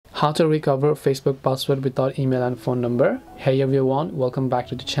How to recover Facebook password without email and phone number. Hey everyone, welcome back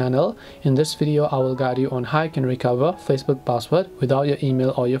to the channel. In this video I will guide you on how you can recover Facebook password without your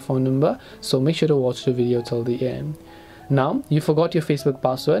email or your phone number, so make sure to watch the video till the end. Now you forgot your Facebook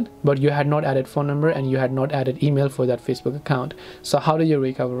password, but you had not added phone number and you had not added email for that Facebook account. So how do you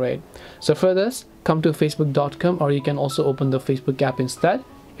recover it? So for this, come to facebook.com, or you can also open the Facebook app instead,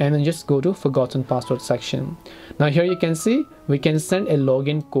 and then just go to forgotten password section. Now here you can see we can send a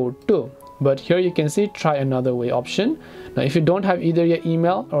login code too, but here you can see try another way option. Now if you don't have either your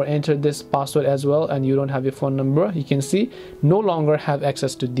email or enter this password as well, and you don't have your phone number, you can see no longer have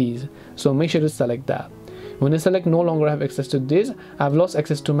access to these, so make sure to select that. When you select no longer have access to this, I've lost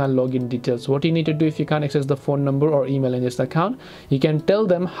access to my login details. What you need to do, if you can't access the phone number or email in this account, you can tell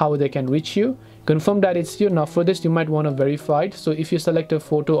them how they can reach you, confirm that it's you. Now for this you might want to verify it. So if you select a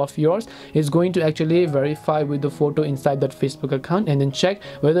photo of yours, it's going to actually verify with the photo inside that Facebook account and then check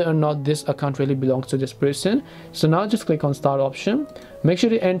whether or not this account really belongs to this person. So now just click on start option. Make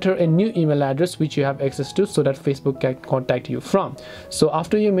sure to enter a new email address which you have access to so that Facebook can contact you from. So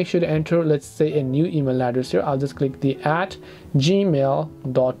after you make sure to enter, let's say, a new email address here, I'll just click the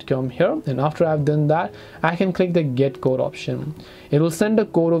 @gmail.com here, and after I've done that, I can click the get code option. It will send a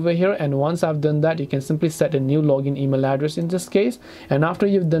code over here, and once I've done that, you can simply set a new login email address in this case, and after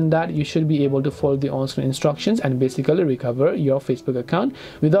you've done that, you should be able to follow the on-screen instructions and basically recover your Facebook account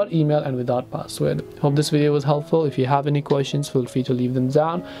without email and without password. Hope this video was helpful. If you have any questions, feel free to leave them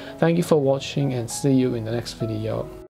down. Thank you for watching and see you in the next video.